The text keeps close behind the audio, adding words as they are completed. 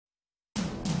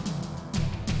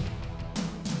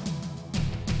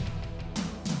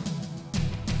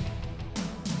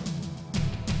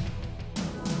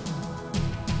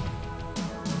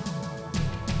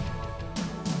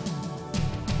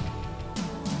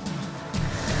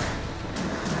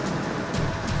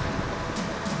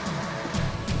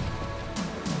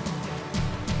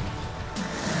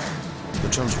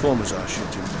transformers are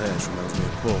shipped in pairs from Ellesmere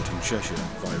Port in Cheshire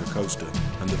via a coaster,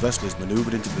 and the vessel is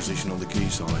manoeuvred into position on the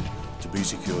quayside to be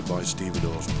secured by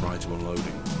stevedores prior to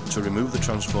unloading. To remove the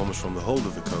transformers from the hold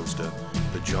of the coaster,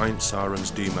 the giant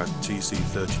Sarens Demag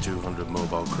TC3200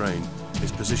 mobile crane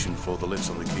is positioned for the lifts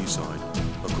on the quayside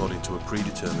according to a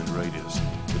predetermined radius.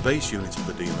 The base unit of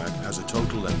the Demag has a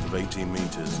total length of 18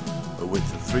 metres, a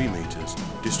width of 3 metres,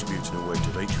 distributing a weight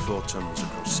of 84 tonnes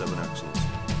across 7 axles.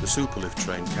 The Superlift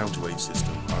train counterweight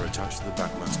system are attached to the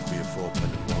backmast via 4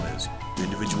 pendant wires. The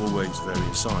individual weights vary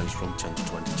in size from 10 to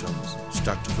 20 tonnes,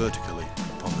 stacked vertically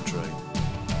upon the train.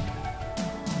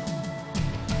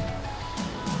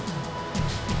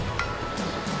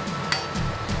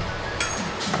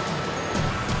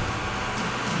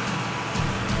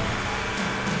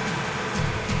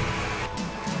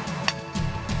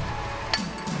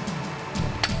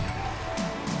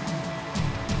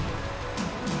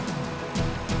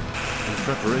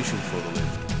 In preparation for the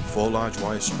lift, 4 large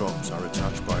wire strops are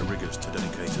attached by riggers to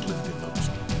dedicated lifting hubs,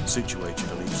 situated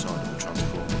on each side of the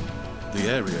transformer. The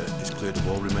area is cleared of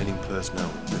all remaining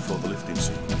personnel before the lifting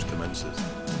sequence commences.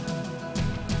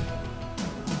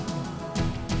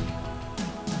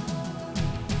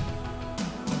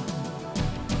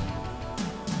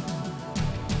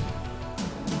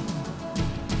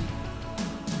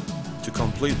 To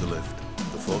complete the lift,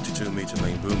 the 42-metre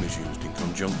main boom is used in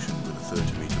conjunction with a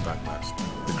 30-metre backmast.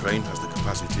 The crane has the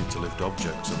capacity to lift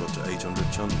objects of up to 800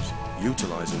 tonnes,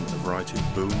 utilising a variety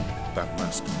of boom,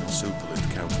 backmast and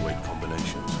superlift counterweight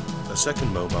combinations. A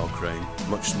second mobile crane,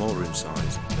 much smaller in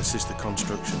size, assists the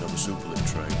construction of a superlift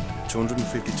train.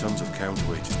 250 tonnes of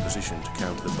counterweight is positioned to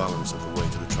counter the balance of the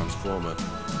weight of the transformer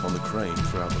on the crane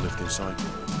throughout the lifting cycle.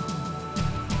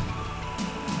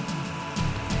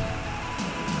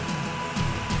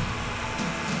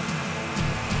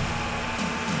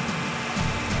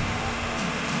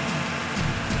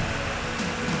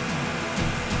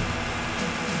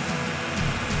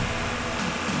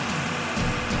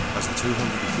 As the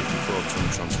 254-tonne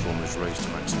transformer is raised to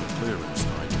maximum clearance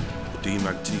height, the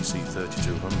Demag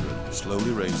TC3200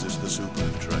 slowly raises the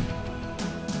superlift tray.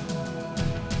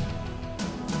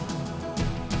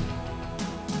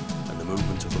 And the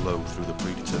movement of the load through the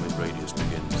predetermined radius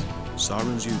begins.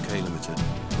 Sarens UK Limited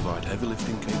provide heavy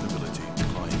lifting capability to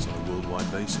clients on a worldwide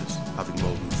basis, having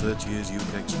more than 30 years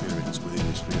UK experience within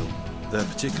this field. Their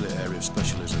particular area of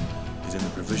specialism is in the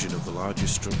provision of the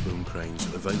largest strut boom cranes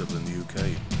available in the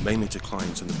UK, mainly to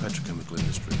clients in the petrochemical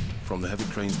industry, from the Heavy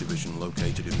Cranes division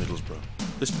located in Middlesbrough.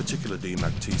 This particular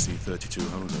Demag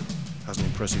TC3200 has an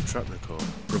impressive track record,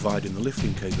 providing the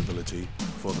lifting capability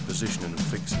for the positioning and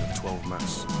fixing of 12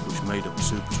 masts, which made up the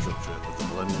superstructure of the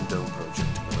Millennium Dome project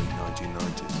in the late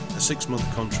 1990s. A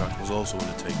 6-month contract was also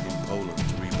undertaken in Poland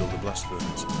to rebuild the blast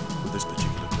furnace with this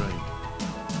particular crane.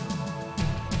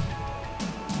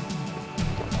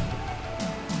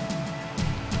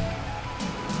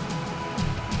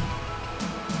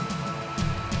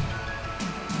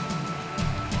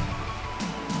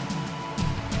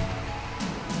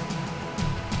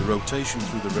 The rotation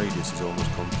through the radius is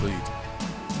almost complete.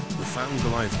 The Found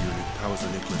Goliath unit powers the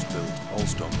Nicholas-built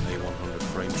Alstom A100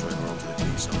 frame trailer onto the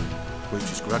quayside, which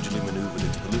is gradually manoeuvred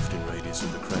into the lifting radius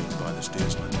of the crane by the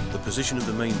steersman. The position of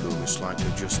the main boom is slightly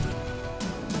adjusted.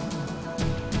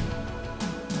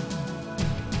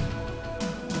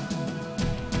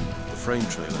 The frame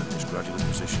trailer is gradually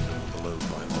positioned under the load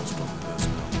by Alstom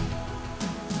personnel.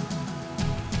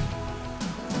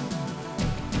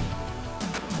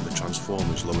 The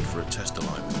transformer is lowered for a test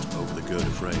alignment over the girder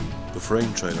frame. The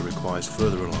frame trailer requires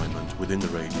further alignment within the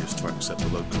radius to accept the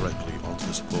load correctly onto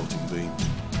the supporting beams.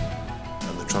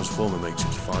 And the transformer makes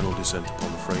its final descent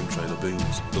upon the frame trailer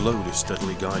beams. The load is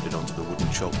steadily guided onto the wooden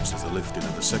chocks as the lifting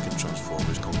of the second transformer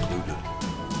is concluded.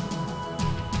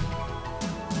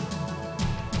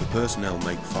 The personnel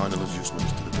make final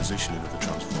adjustments to the positioning of the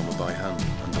transformer by hand,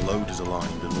 and the load is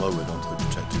aligned and lowered onto the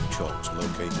protective chocks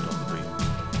located on the beams.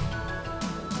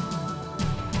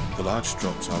 The large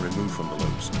strops are removed from the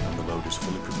loads, and the load is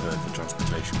fully prepared for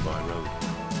transportation by road.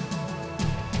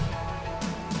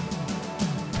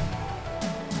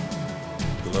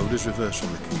 The load is reversed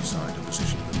from the quayside and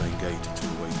positioned at the main gate to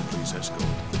await the police escort.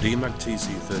 The Demag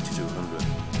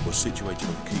TC3200 was situated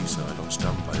on the quayside on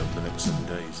standby over the next 7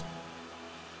 days.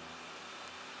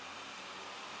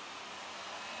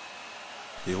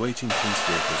 The awaiting police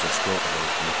vehicles escort the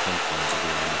load from the confines of the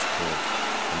Ellesmere Port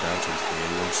and out into the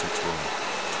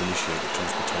A161 to initiate the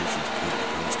transportation to Keighley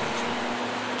Power Station.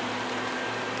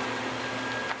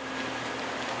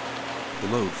 The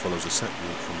load follows a set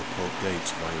route from the port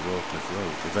gates via Roycliffe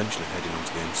Road, eventually heading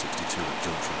onto the M62 at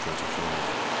junction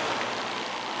 35.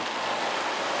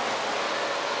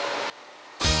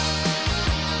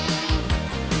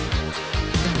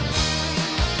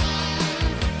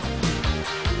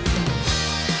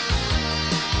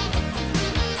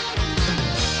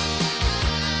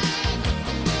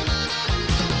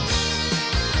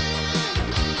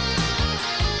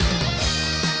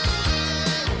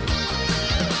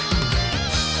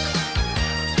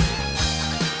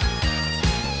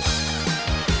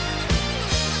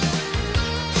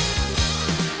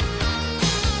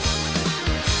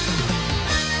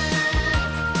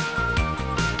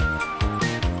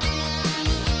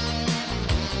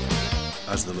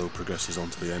 As the load progresses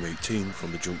onto the M18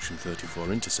 from the Junction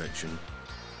 34 intersection,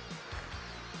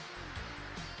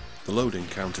 the load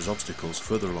encounters obstacles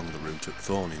further along the route at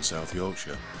Thorn in South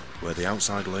Yorkshire, where the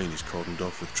outside lane is cordoned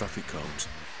off with traffic cones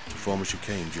to form a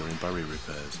chicane during barrier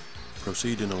repairs.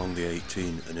 Proceeding along the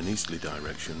 18 in an easterly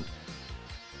direction,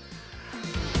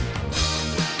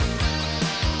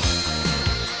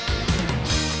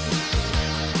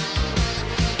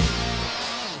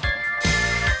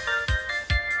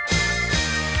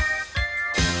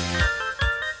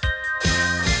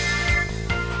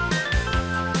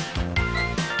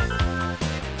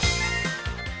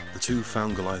 two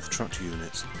Found Goliath tractor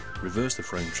units reverse the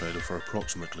frame trailer for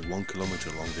approximately 1 kilometre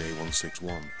along the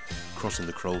A161, crossing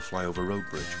the Crowle flyover road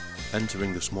bridge.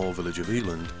 Entering the small village of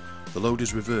Eland, the load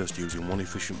is reversed using one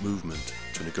efficient movement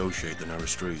to negotiate the narrow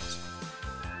streets.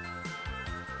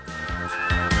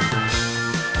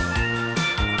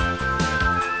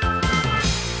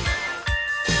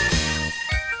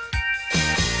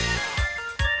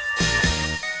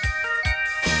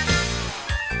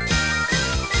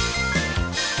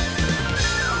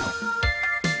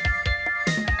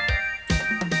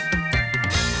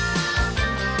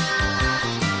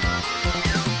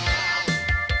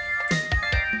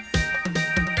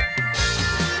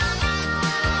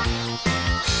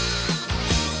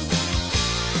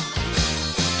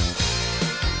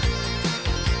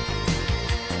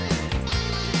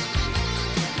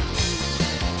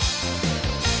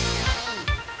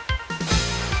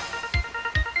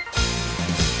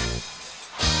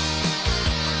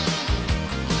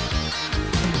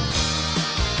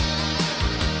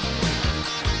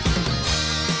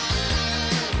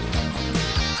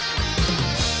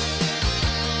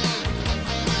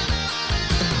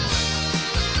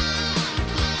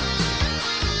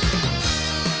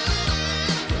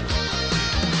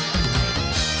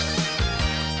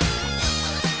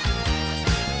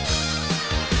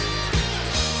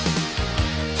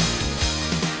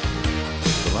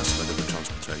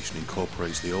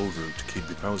 Incorporates the old route to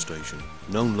Keighley Power Station,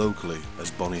 known locally as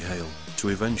Bonnie Hale, to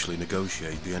eventually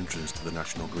negotiate the entrance to the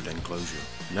National Grid enclosure.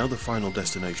 Now the final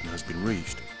destination has been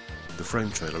reached, the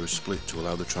frame trailer is split to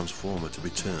allow the transformer to be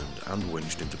turned and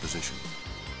winched into position.